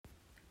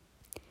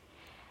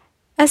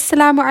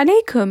Assalamu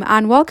alaikum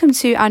and welcome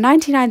to our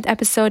 99th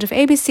episode of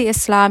ABC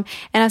Islam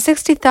and our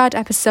 63rd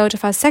episode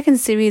of our second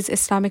series,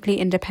 Islamically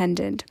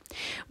Independent.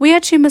 We are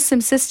two Muslim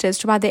sisters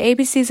to about the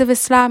ABCs of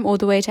Islam all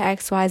the way to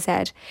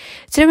XYZ.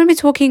 Today we're going to be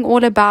talking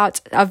all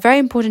about a very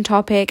important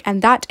topic,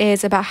 and that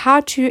is about how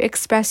to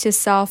express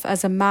yourself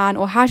as a man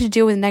or how to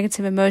deal with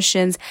negative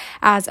emotions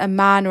as a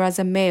man or as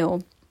a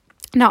male.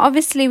 Now,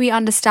 obviously, we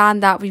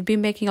understand that we've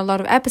been making a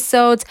lot of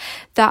episodes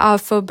that are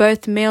for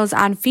both males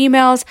and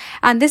females,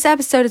 and this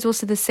episode is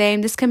also the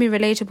same. This can be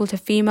relatable to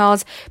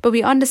females, but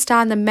we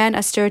understand that men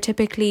are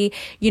stereotypically,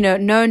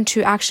 known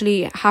to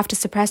actually have to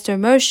suppress their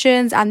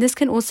emotions, and this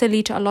can also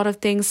lead to a lot of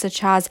things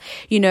such as,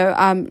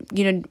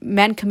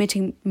 men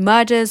committing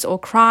murders or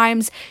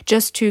crimes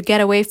just to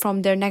get away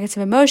from their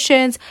negative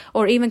emotions,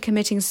 or even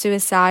committing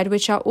suicide,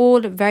 which are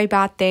all very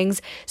bad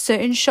things. So,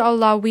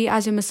 inshallah, we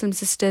as your Muslim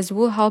sisters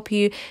will help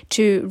you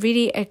to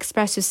really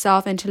express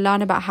yourself and to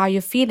learn about how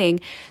you're feeling.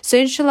 So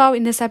inshallah,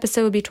 in this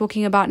episode we'll be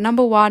talking about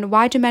number 1,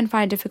 why do men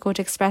find it difficult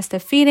to express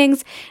their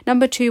feelings?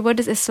 Number 2, what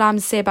does Islam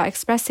say about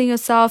expressing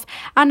yourself?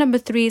 And number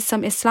 3,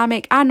 some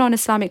Islamic and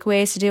non-Islamic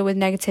ways to deal with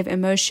negative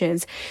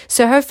emotions.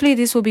 So hopefully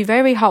this will be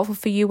very helpful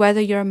for you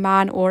whether you're a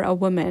man or a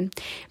woman.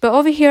 But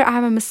over here I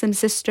have a Muslim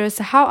sister.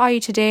 So how are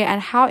you today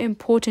and how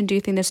important do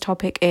you think this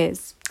topic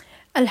is?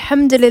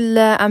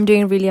 Alhamdulillah, I'm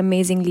doing really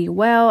amazingly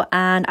well,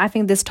 and I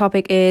think this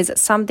topic is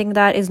something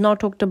that is not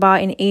talked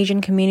about in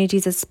Asian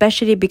communities,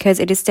 especially because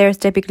it is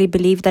stereotypically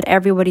believed that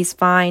everybody's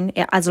fine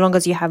as long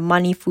as you have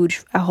money, food,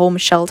 a home,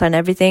 shelter and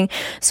everything.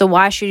 So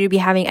why should you be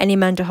having any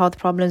mental health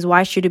problems?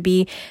 Why should you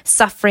be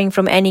suffering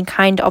from any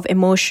kind of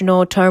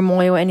emotional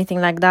turmoil or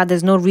anything like that?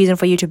 There's no reason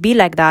for you to be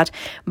like that.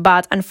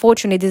 But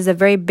unfortunately, this is a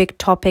very big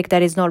topic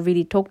that is not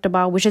really talked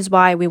about, which is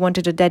why we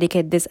wanted to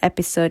dedicate this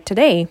episode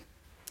today.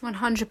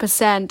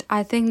 100%.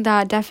 I think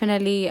that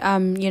definitely,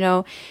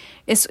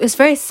 it's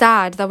very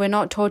sad that we're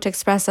not taught to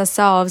express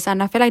ourselves,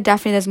 and I feel like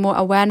definitely there's more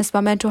awareness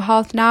about mental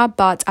health now,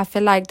 but I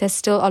feel like there's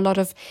still a lot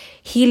of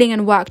healing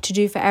and work to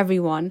do for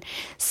everyone.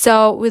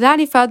 So without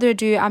any further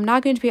ado, I'm now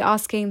going to be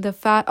asking and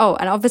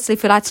obviously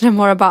if you'd like to know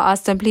more about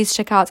us, then please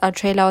check out our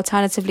trailer,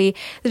 alternatively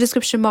the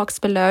description box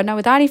below. Now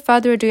without any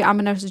further ado, I'm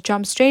going to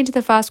jump straight into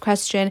the first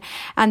question,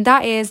 and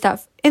that is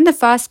that in the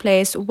first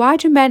place, why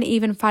do men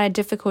even find it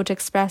difficult to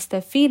express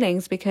their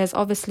feelings? Because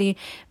obviously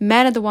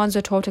men are the ones who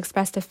are taught to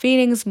express their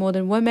feelings more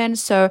than women.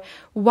 So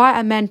why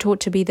are men taught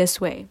to be this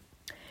way?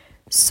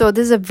 So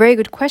this is a very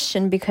good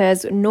question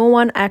because no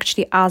one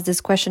actually asked this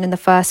question in the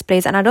first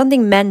place, and I don't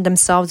think men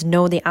themselves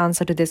know the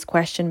answer to this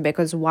question,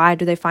 because why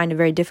do they find it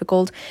very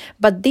difficult?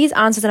 But these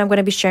answers that I'm going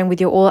to be sharing with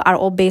you all are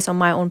all based on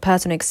my own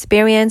personal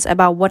experience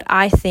about what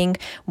I think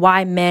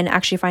why men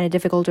actually find it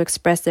difficult to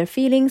express their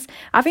feelings.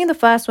 I think the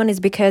first one is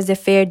because they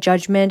fear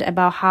judgment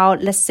about how,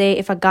 let's say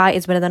if a guy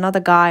is with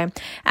another guy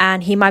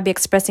and he might be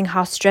expressing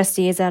how stressed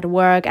he is at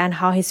work and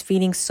how he's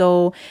feeling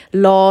so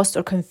lost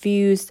or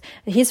confused,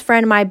 his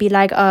friend might be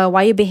like,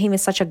 why are you behaving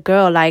as such a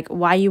girl? Like,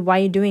 why are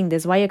you doing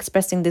this? Why are you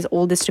expressing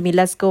all this to me?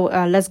 Let's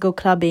go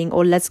clubbing,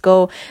 or let's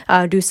go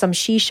do some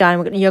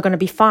shisha and you're going to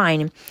be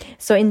fine.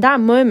 So in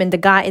that moment, the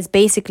guy is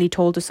basically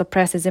told to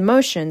suppress his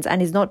emotions and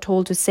he's not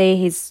told to say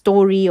his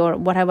story or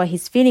whatever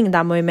he's feeling in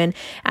that moment,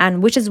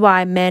 and which is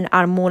why men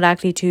are more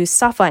likely to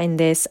suffer in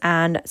this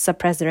and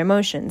suppress their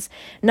emotions.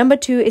 Number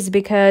 2 is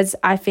because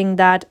I think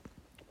that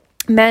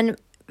men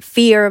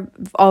fear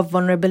of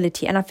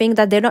vulnerability, and I think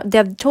that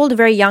they're told at a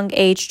very young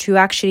age to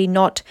actually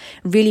not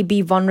really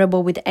be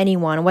vulnerable with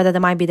anyone, whether they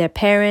might be their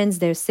parents,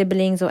 their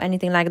siblings or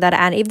anything like that.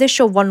 And if they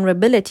show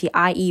vulnerability,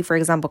 i.e. for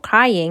example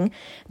crying,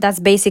 that's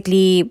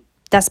basically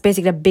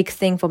a big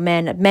thing for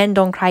men. Men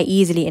don't cry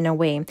easily in a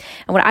way.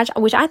 And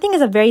which I think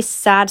is a very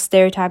sad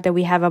stereotype that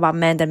we have about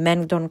men, that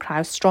men don't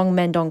cry, strong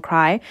men don't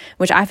cry,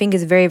 which I think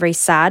is very, very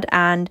sad.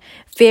 And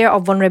fear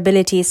of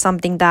vulnerability is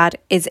something that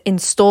is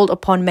installed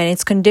upon men.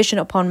 It's conditioned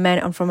upon men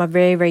and from a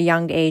very, very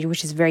young age,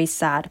 which is very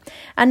sad.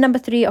 And number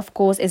 3, of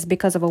course, is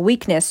because of a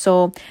weakness.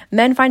 So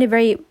men find it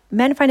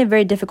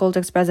very difficult to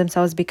express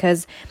themselves,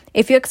 because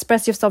if you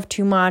express yourself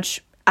too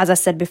much, as I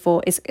said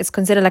before, it's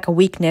considered like a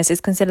weakness.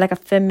 It's considered like a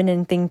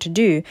feminine thing to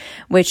do,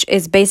 which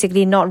is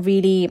basically not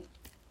really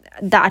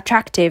that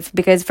attractive.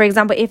 Because, for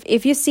example,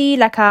 if you see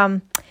like a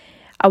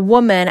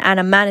woman and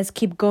a man is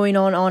keep going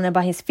on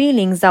about his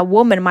feelings, that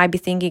woman might be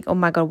thinking, oh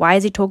my God, why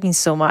is he talking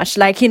so much?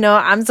 Like,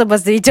 I'm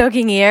supposed to be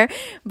talking here.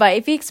 But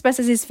if he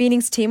expresses his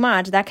feelings too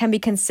much, that can be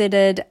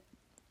considered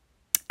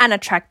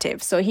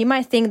unattractive. So he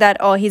might think that,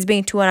 he's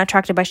being too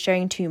unattractive by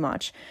sharing too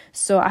much.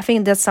 So I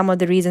think that's some of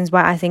the reasons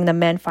why I think the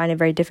men find it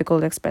very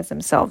difficult to express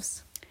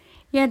themselves.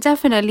 Yeah,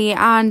 definitely.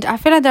 And I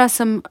feel like there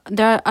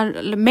are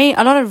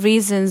a lot of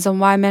reasons on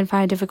why men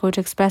find it difficult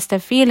to express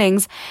their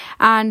feelings.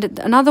 And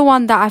another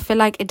one that I feel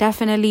like it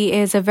definitely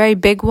is a very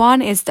big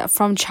one is that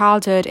from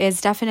childhood,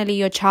 is definitely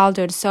your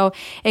childhood. So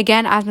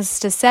again, as my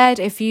sister said,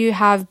 if you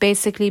have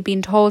basically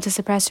been told to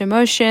suppress your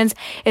emotions,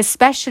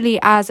 especially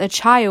as a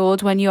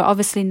child, when you're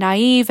obviously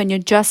naive and you're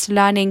just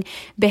learning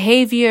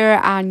behavior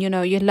and,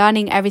 you're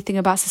learning everything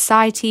about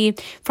society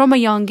from a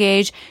young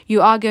age, you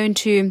are going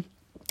to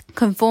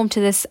conform to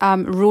this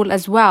rule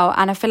as well.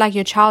 And I feel like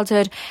your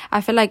childhood,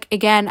 I feel like,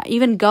 again,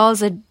 even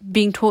girls are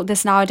being taught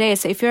this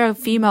nowadays. So if you're a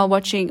female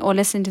watching or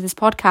listening to this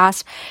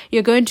podcast,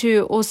 you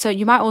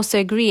might also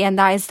agree, and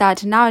that is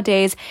that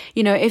nowadays,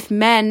 if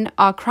men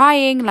are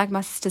crying, like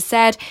my sister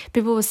said,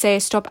 people will say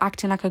stop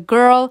acting like a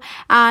girl.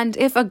 And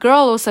if a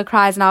girl also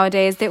cries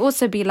nowadays, they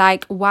also be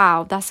like,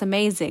 wow, that's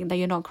amazing that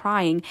you're not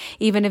crying,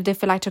 even if they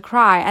feel like to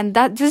cry. And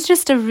that is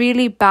just a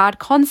really bad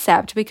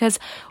concept, because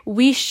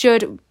we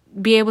should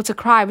be able to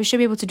cry. We should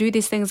be able to do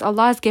these things.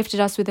 Allah has gifted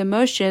us with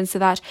emotions so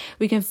that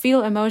we can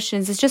feel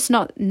emotions. It's just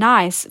not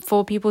nice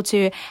for people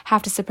to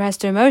have to suppress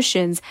their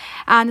emotions.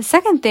 And the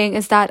second thing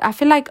is that I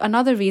feel like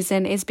another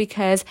reason is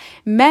because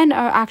men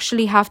are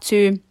actually have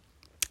to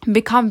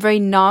become very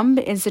numb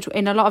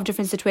in a lot of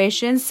different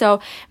situations. So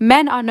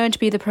men are known to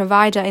be the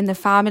provider in the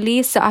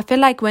family. So I feel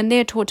like when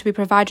they're taught to be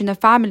provider in the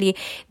family,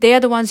 they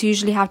are the ones who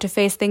usually have to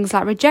face things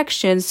like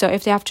rejection. So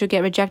if they have to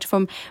get rejected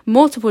from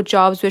multiple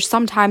jobs, which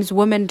sometimes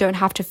women don't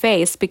have to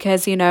face,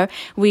 because women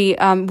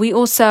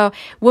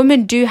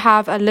do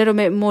have a little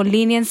bit more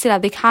leniency,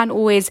 like they can't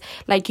always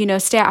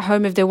stay at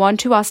home if they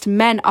want to, whilst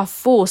men are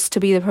forced to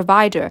be the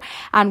provider.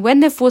 And when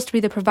they're forced to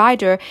be the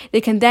provider,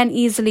 they can then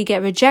easily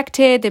get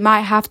rejected. They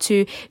might have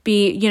to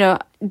be,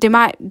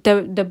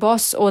 the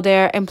boss or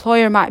their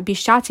employer might be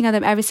shouting at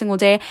them every single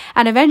day,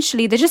 and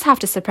eventually they just have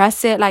to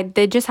suppress it. Like,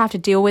 they just have to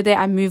deal with it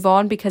and move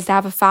on, because they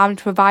have a family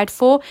to provide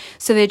for.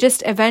 So they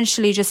just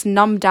eventually just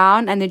numb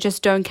down and they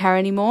just don't care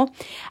anymore.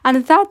 And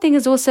the third thing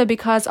is also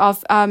because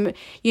of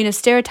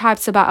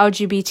stereotypes about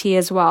LGBT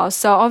as well.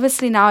 So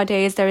obviously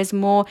nowadays there is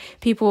more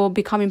people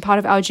becoming part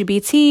of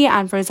LGBT,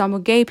 and for example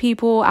gay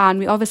people, and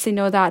we obviously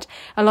know that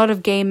a lot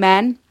of gay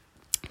men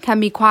can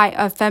be quite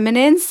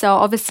feminine. So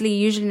obviously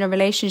usually in a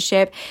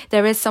relationship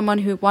there is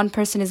one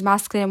person is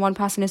masculine and one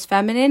person is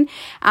feminine,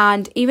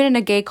 and even in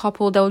a gay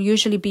couple there will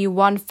usually be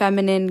one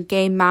feminine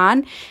gay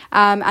man,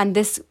 and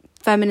this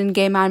feminine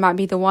gay man might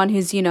be the one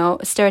who's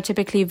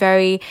stereotypically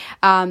very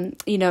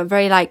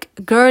very like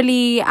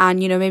girly, and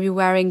maybe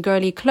wearing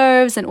girly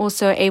clothes, and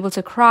also able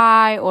to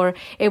cry or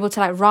able to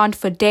like rant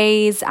for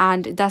days,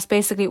 and that's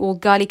basically all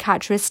girly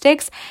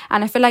characteristics.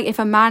 And I feel like if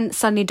a man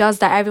suddenly does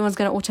that, everyone's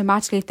going to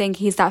automatically think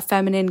he's that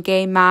feminine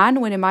gay man,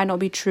 when it might not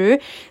be true.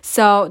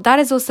 So that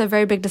is also a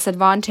very big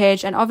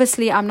disadvantage. And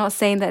obviously I'm not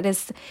saying that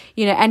it's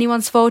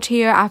anyone's fault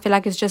here. I feel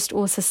like it's just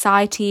all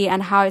society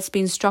and how it's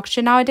been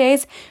structured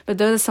nowadays, but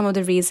those are some of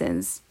the reasons.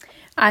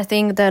 I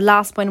think the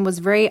last point was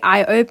very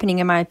eye-opening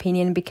in my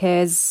opinion,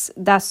 because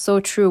that's so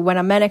true. When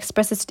a man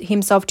expresses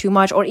himself too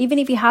much, or even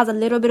if he has a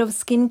little bit of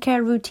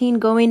skincare routine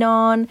going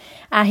on,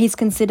 he's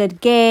considered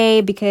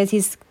gay because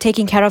he's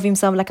taking care of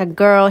himself like a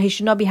girl. He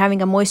should not be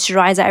having a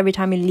moisturizer every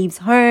time he leaves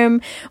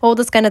home. All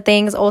those kind of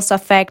things also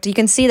affect. You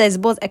can see there's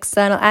both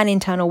external and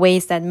internal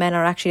ways that men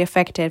are actually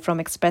affected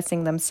from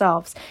expressing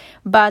themselves.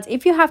 But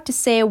if you have to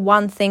say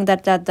one thing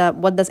that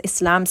what does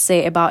Islam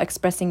say about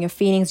expressing your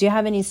feelings? Do you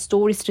have any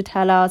stories to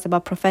tell us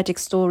about prophetic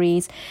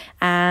stories?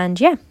 And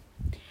yeah.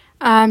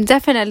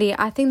 Definitely.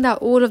 I think that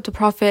all of the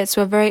prophets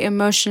were very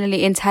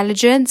emotionally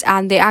intelligent,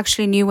 and they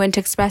actually knew when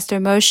to express their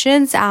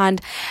emotions. And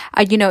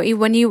whenever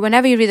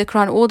you read the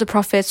Quran, all the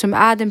prophets from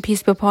Adam,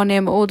 peace be upon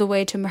him, all the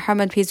way to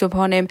Muhammad, peace be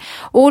upon him,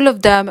 all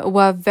of them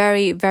were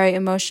very, very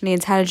emotionally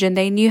intelligent.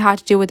 They knew how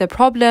to deal with their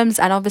problems,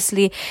 and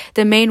obviously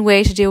the main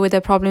way to deal with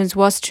their problems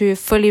was to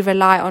fully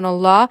rely on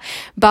Allah.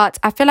 But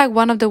I feel like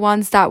one of the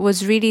ones that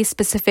was really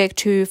specific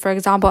to, for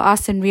example,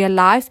 us in real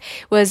life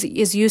is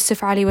Yusuf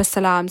alayhi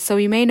wassalam. So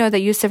you may know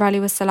that Yusuf alayhi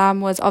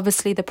wasalam was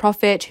obviously the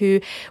prophet who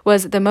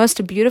was the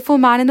most beautiful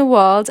man in the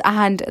world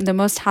and the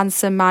most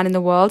handsome man in the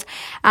world.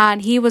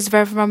 And he was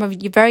from a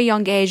very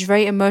young age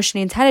very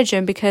emotionally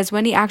intelligent, because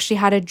when he actually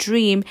had a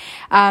dream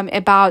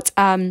that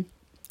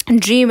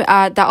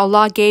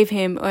Allah gave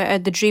him,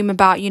 the dream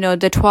about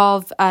the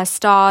 12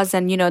 stars,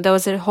 and there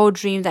was a whole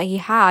dream that he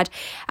had,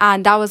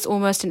 and that was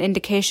almost an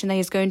indication that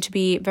he's going to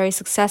be very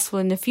successful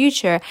in the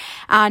future.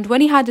 And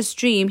when he had this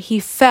dream, he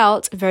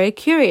felt very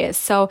curious.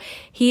 So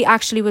he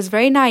actually was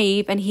very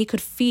naive, and he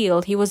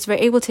was very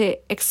able to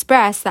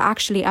express that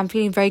actually I'm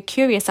feeling very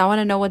curious, I want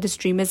to know what this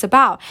dream is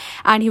about.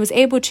 And he was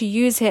able to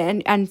use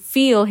it and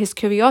feel his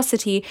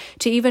curiosity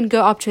to even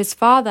go up to his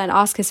father and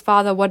ask his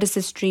father, what does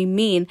this dream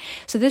mean?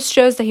 So this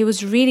shows that he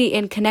was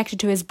really connected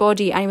to his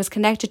body, and he was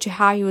connected to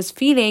how he was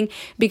feeling,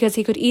 because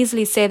he could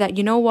easily say that,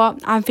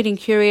 I'm feeling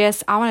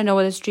curious, I want to know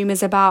what this dream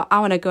is about, I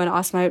want to go and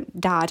ask my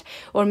dad.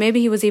 Or maybe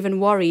he was even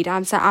worried,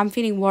 I'm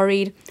feeling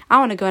worried, I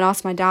want to go and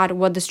ask my dad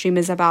what this dream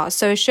is about.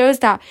 So it shows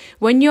that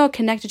when you're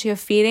connected to your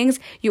feelings,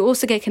 you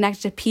also get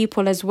connected to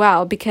people as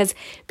well, because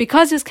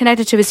he's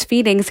connected to his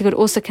feelings, he could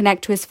also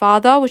connect to his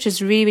father, which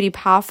is really, really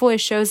powerful. It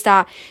shows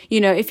that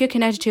if you're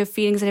connected to your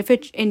feelings, and if you're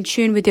in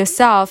tune with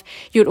yourself,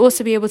 you'll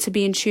also be able to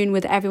be in tune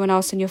with everyone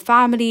else in your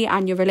family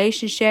and your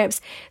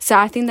relationships. So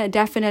I think that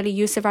definitely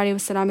Yusuf alayhi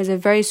wasalam is a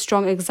very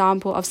strong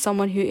example of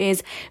someone who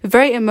is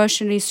very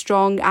emotionally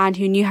strong and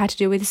who knew how to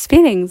deal with his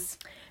feelings.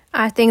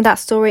 I think that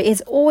story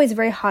is always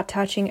very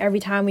heart-touching every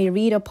time we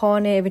read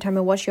upon it, every time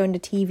we watch it on the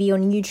TV,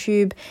 on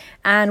YouTube,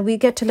 and we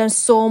get to learn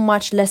so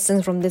much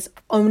lessons from this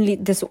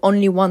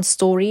only one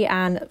story.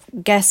 And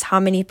guess how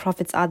many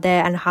prophets are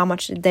there and how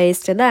much there is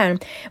to learn.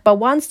 But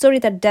one story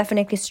that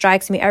definitely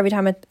strikes me every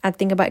time I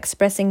think about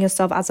expressing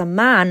yourself as a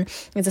man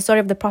is the story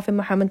of the Prophet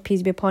Muhammad,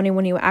 peace be upon him,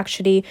 when he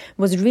actually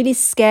was really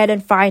scared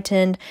and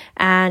frightened,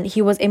 and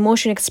he was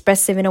emotionally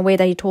expressive in a way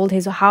that he told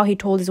his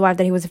wife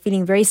that he was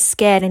feeling very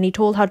scared, and he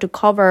told her to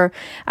cover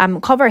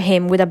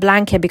him with a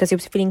blanket because he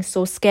was feeling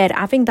so scared.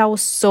 I think that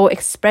was so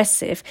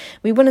expressive.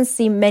 We wouldn't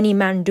see many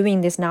men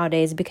doing this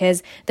nowadays,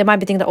 because they might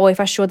be thinking that, oh, if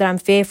I show that I'm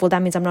fearful,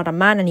 that means I'm not a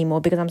man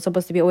anymore, because I'm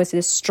supposed to be always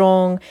this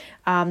strong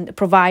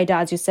provider,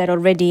 as you said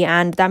already,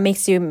 and that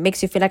makes you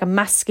feel like a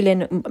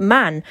masculine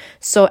man.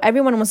 So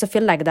everyone wants to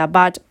feel like that,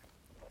 but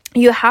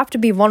you have to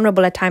be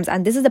vulnerable at times,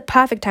 and this is the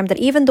perfect time that,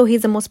 even though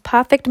he's the most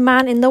perfect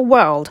man in the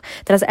world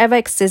that has ever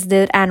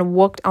existed and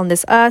walked on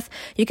this earth,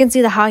 you can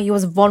see that how he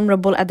was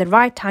vulnerable at the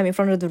right time in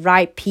front of the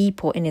right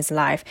people in his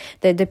life,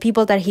 the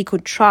people that he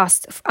could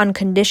trust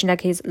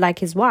unconditionally, like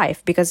his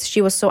wife, because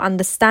she was so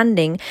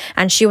understanding,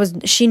 and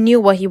she knew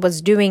what he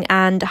was doing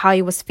and how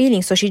he was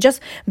feeling. So she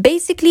just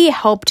basically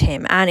helped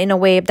him, and in a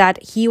way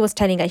that he was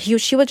telling her,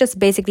 she was just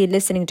basically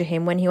listening to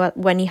him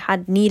when he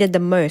had needed the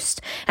most,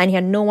 and he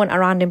had no one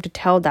around him to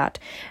tell that.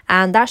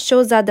 And that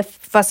shows that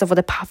first of all,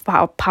 the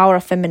power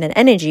of feminine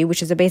energy,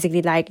 which is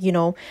basically like,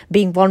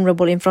 being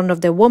vulnerable in front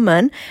of the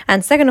woman.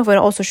 And second of all, it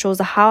also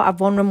shows how a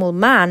vulnerable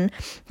man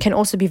can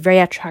also be very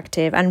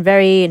attractive and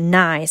very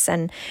nice,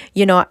 and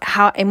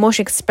how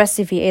emotionally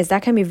expressive he is.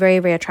 That can be very,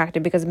 very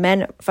attractive, because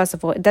men, first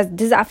of all, this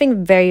is, I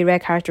think, very rare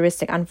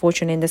characteristic,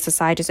 unfortunately, in this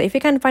society. So if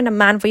you can find a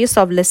man for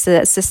yourself,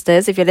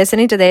 sisters, if you're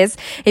listening to this,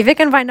 if you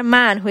can find a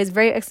man who is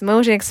very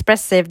emotionally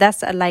expressive,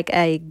 that's like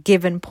a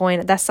given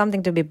point. That's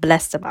something to be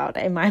blessed about,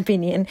 in my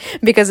opinion,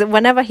 because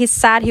whenever he's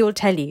sad, he will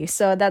tell you.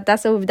 So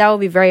that will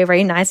be very,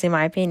 very nice, in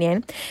my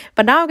opinion.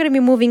 But now I'm going to be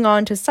moving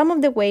on to some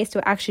of the ways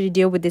to actually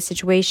deal with this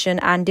situation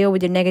and deal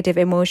with your negative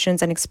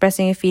emotions and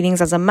expressing your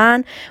feelings as a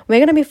man. We're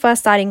going to be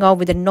first starting off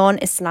with the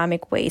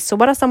non-Islamic ways. So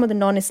what are some of the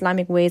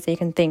non-Islamic ways that you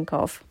can think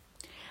of?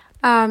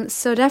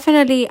 So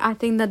definitely, I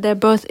think that they're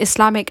both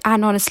Islamic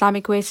and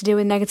non-Islamic ways to deal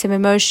with negative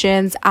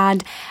emotions.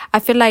 And I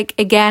feel like,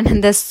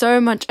 again, there's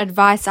so much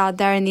advice out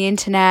there in the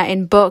internet,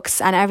 in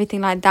books and everything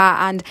like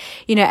that. And,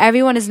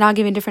 everyone is now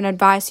giving different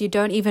advice. You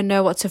don't even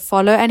know what to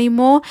follow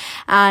anymore.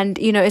 And,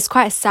 it's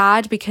quite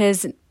sad,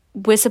 because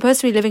we're supposed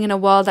to be living in a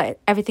world that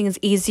everything is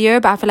easier,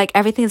 but I feel like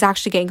everything is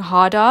actually getting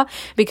harder,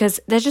 because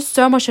there's just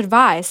so much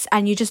advice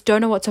and you just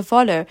don't know what to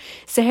follow.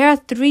 So here are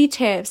 3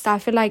 tips that I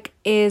feel like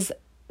is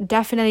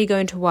definitely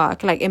going to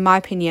work. Like, in my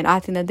opinion, I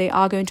think that they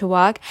are going to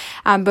work,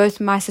 and both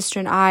my sister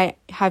and I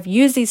have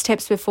used these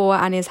tips before,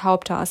 and it's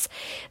helped us.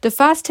 The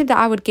first tip that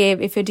I would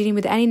give, if you're dealing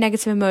with any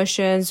negative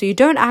emotions, or you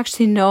don't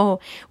actually know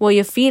what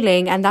you're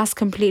feeling, and that's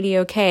completely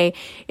okay.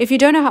 If you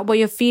don't know what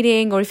you're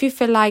feeling, or if you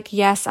feel like,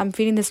 yes, I'm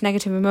feeling this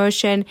negative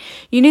emotion,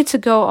 you need to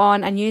go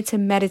on and you need to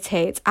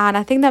meditate. And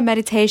I think that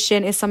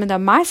meditation is something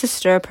that my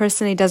sister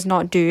personally does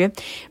not do,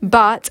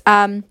 but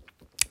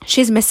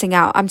she's missing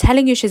out. I'm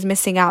telling you, she's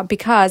missing out,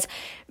 because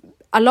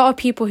a lot of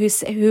people who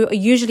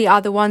usually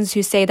are the ones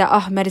who say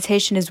that,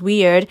 meditation is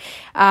weird,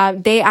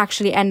 they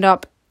actually end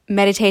up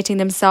meditating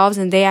themselves,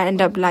 and they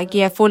end up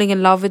falling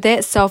in love with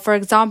it. So for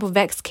example,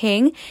 Vex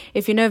King,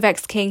 if you know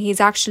Vex King, he's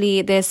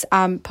actually this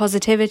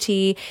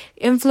positivity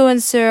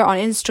influencer on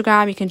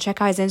Instagram. You can check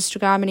out his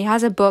Instagram, and he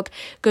has a book,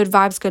 Good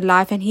Vibes, Good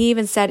Life, and he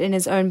even said in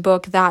his own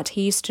book that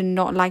he used to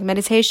not like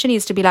meditation. He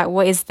used to be like,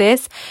 what is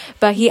this?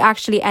 But he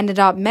actually ended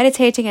up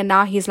meditating, and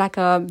now he's like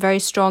a very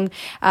strong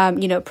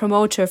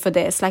promoter for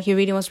this. Like, he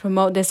really wants to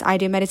promote this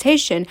idea of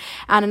meditation.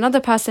 And another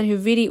person who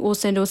really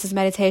also endorses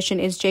meditation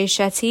is Jay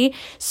Shetty.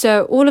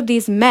 So all of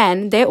these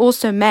men, they're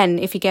also men,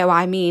 if you get what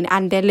I mean,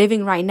 and they're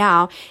living right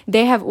now.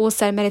 They have all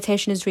said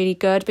meditation is really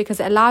good, because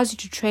it allows you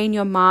to train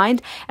your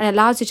mind and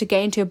allows you to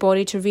get into your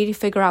body to really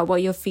figure out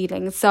what you're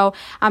feeling. So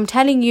I'm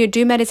telling you,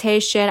 do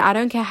meditation. I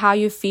don't care how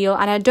you feel,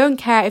 and I don't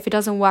care if it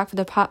doesn't work for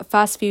the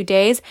first few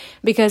days,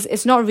 because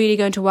it's not really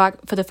going to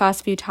work for the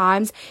first few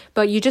times.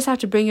 But you just have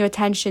to bring your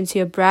attention to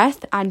your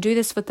breath and do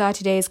this for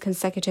 30 days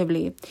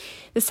consecutively.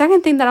 The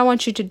second thing that I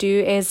want you to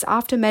do is,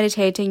 after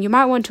meditating, you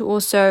might want to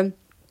also,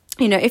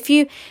 if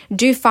you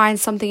do find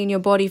something in your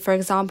body, for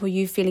example,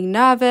 you feeling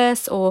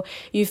nervous, or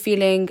you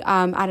feeling,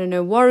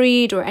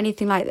 worried, or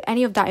anything like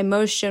any of that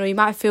emotion, or you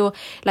might feel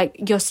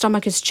like your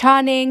stomach is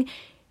churning,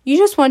 you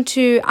just want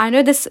to, I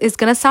know this is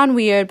going to sound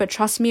weird, but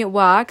trust me, it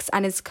works,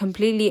 and it's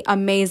completely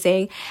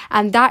amazing.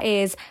 And that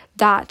is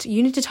that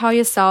you need to tell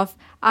yourself,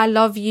 I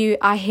love you,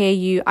 I hear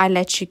you, I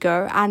let you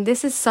go. And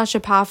this is such a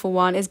powerful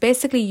one. It's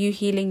basically you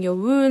healing your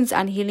wounds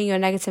and healing your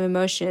negative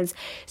emotions.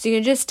 So you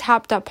can just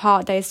tap that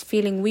part that is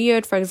feeling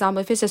weird. For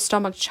example, if it's your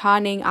stomach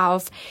churning out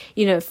of,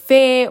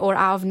 fear or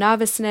out of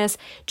nervousness,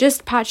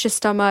 just pat your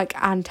stomach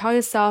and tell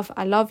yourself,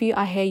 I love you,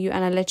 I hear you,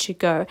 and I let you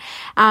go.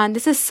 And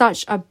this is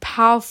such a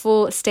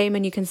powerful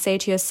statement you can say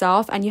to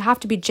yourself. And you have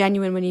to be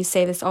genuine when you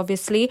say this,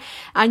 obviously.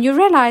 And you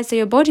realize that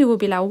your body will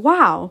be like,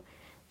 wow,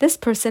 this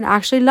person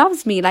actually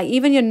loves me. Like,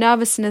 even your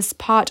nervousness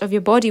part of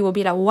your body will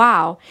be like,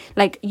 wow,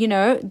 like,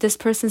 this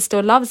person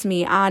still loves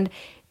me. And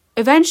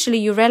eventually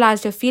you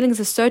realize your feelings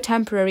are so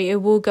temporary,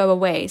 it will go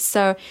away.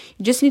 So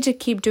you just need to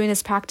keep doing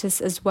this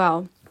practice as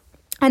well.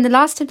 And the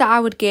last tip that I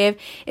would give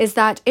is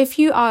that if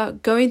you are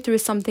going through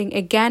something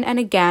again and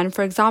again,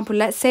 for example,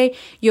 let's say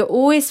you're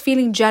always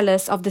feeling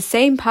jealous of the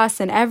same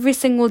person every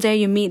single day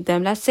you meet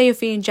them. Let's say you're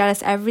feeling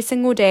jealous every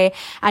single day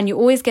and you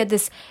always get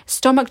this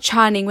stomach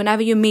churning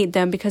whenever you meet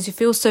them because you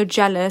feel so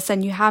jealous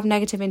and you have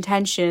negative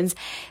intentions,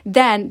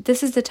 then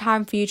this is the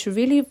time for you to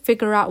really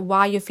figure out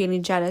why you're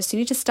feeling jealous. You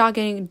need to start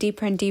getting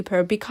deeper and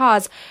deeper,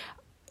 because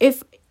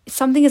if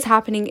something is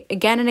happening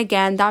again and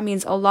again, that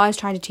means Allah is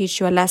trying to teach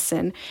you a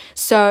lesson.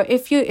 So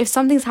if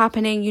something's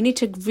happening, you need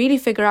to really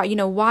figure out,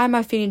 why am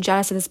I feeling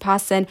jealous of this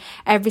person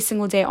every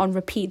single day on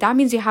repeat? That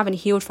means you haven't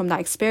healed from that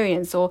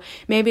experience, or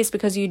maybe it's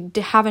because you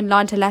haven't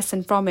learned a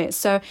lesson from it.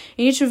 So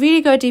you need to really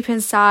go deep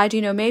inside.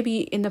 Maybe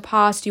in the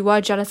past you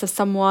were jealous of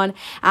someone,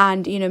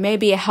 and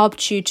maybe it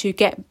helped you to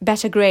get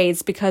better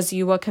grades because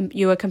you were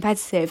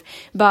competitive.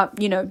 But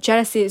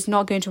jealousy is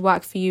not going to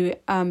work for you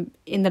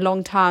in the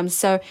long term.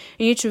 So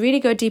you need to really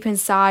go deep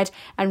inside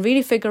and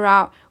really figure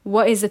out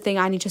what is the thing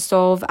I need to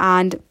solve.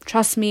 And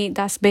trust me,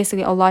 that's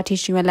basically Allah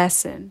teaching you a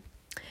lesson.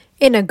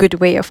 In a good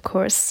way, of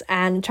course,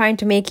 and trying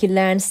to make you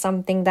learn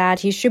something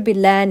that you should be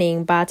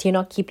learning, but you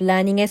not keep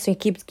learning it, so he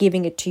keeps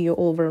giving it to you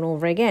over and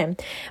over again.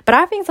 But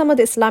I think some of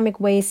the Islamic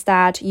ways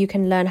that you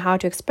can learn how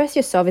to express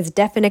yourself is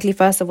definitely,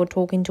 first of all,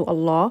 talking to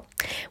Allah,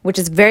 which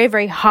is very,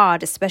 very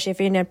hard, especially if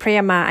you're in a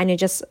prayer mat and you're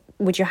just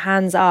with your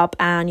hands up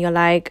and you're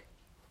like,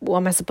 what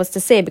am I supposed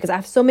to say? Because I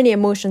have so many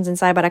emotions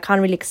inside, but I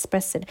can't really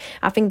express it.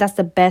 I think that's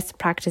the best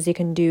practice you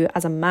can do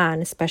as a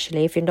man,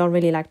 especially if you don't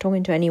really like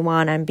talking to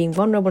anyone and being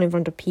vulnerable in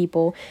front of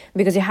people,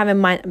 because you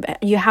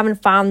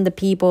haven't found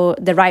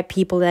the right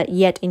people that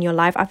yet in your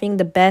life. I think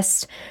the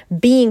best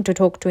being to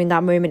talk to in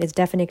that moment is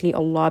definitely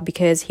Allah,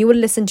 because He will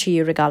listen to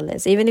you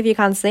regardless. Even if you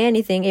can't say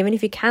anything, even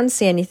if you can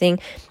say anything,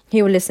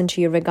 He will listen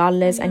to you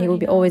regardless, and He will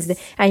be always there,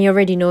 and He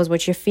already knows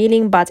what you're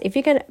feeling. But if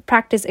you can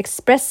practice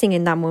expressing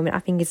in that moment, I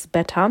think it's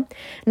better.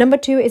 Number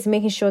 2 is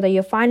making sure that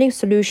you're finding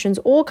solutions,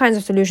 all kinds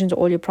of solutions to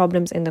all your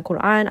problems in the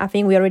Quran. I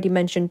think we already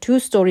mentioned 2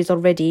 stories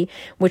already,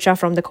 which are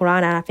from the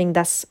Quran, and I think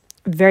that's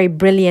very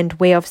brilliant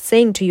way of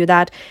saying to you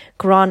that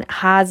Quran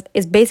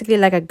is basically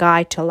like a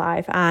guide to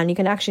life, and you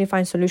can actually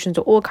find solutions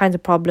to all kinds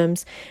of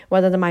problems,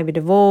 whether there might be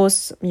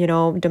divorce,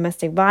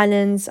 domestic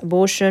violence,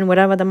 abortion,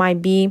 whatever there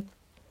might be.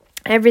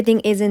 Everything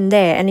is in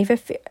there. And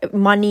if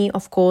money,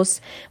 of course,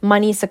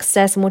 money,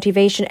 success,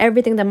 motivation,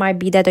 everything that might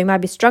be there that you might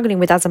be struggling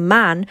with as a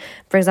man,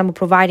 for example,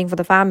 providing for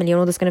the family and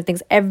all those kind of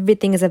things,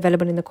 everything is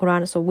available in the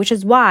Quran. So which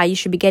is why you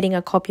should be getting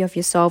a copy of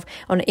yourself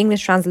on an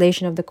English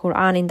translation of the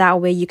Quran. In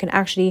that way you can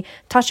actually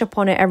touch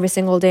upon it every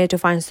single day to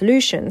find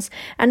solutions.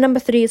 And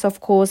number 3 is, of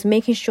course,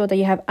 making sure that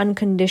you have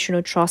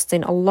unconditional trust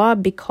in Allah,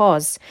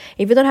 because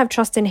if you don't have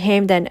trust in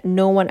Him, then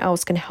no one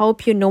else can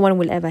help you, no one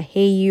will ever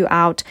hear you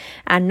out,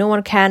 and no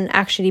one can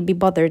actually be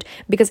bothered.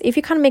 Because if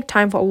you can't make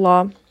time for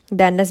Allah,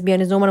 then let's be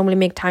honest, no one will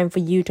make time for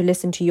you to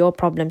listen to your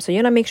problems. So you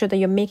want to make sure that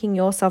you're making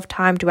yourself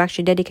time to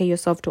actually dedicate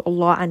yourself to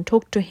Allah and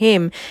talk to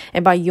Him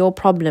about your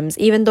problems.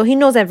 Even though He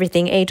knows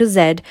everything A to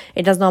Z,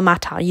 it does not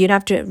matter. You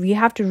have to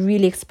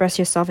really express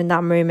yourself in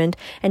that moment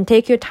and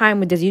take your time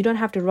with this. You don't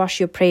have to rush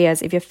your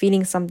prayers if you're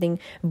feeling something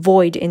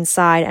void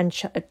inside and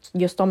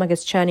your stomach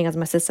is churning, as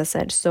my sister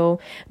said. So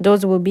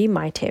those will be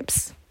my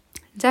tips.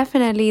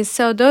 Definitely.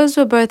 So those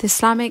were both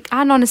Islamic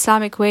and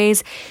non-Islamic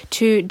ways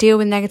to deal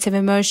with negative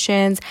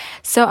emotions.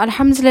 So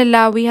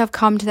alhamdulillah, we have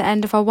come to the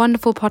end of our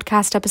wonderful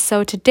podcast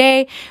episode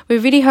today. We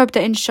really hope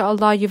that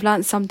inshallah you've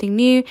learned something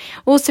new.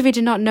 Also, if you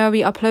did not know,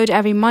 we upload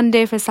every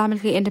Monday for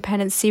Islamically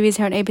Independent series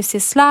here on ABC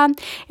Islam.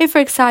 If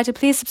you're excited,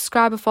 please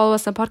subscribe or follow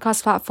us on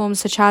podcast platforms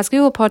such as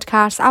Google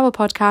Podcasts, Apple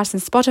Podcasts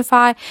and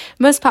Spotify.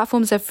 Most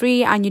platforms are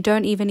free and you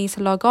don't even need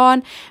to log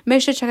on.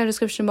 Make sure to check out the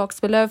description box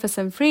below for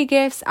some free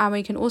gifts, and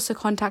you can also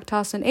contact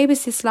us on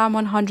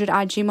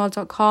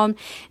abcislam100@gmail.com.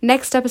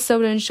 Next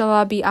episode will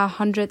inshallah be our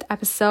 100th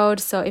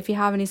episode. So if you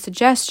have any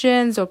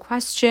suggestions or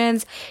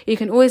questions, you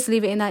can always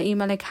leave it in that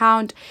email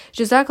account.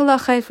 Jazakallah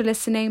khair for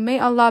listening. May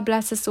Allah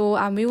bless us all,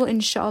 and we will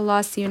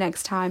inshallah see you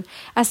next time.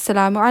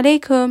 Assalamu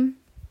alaikum.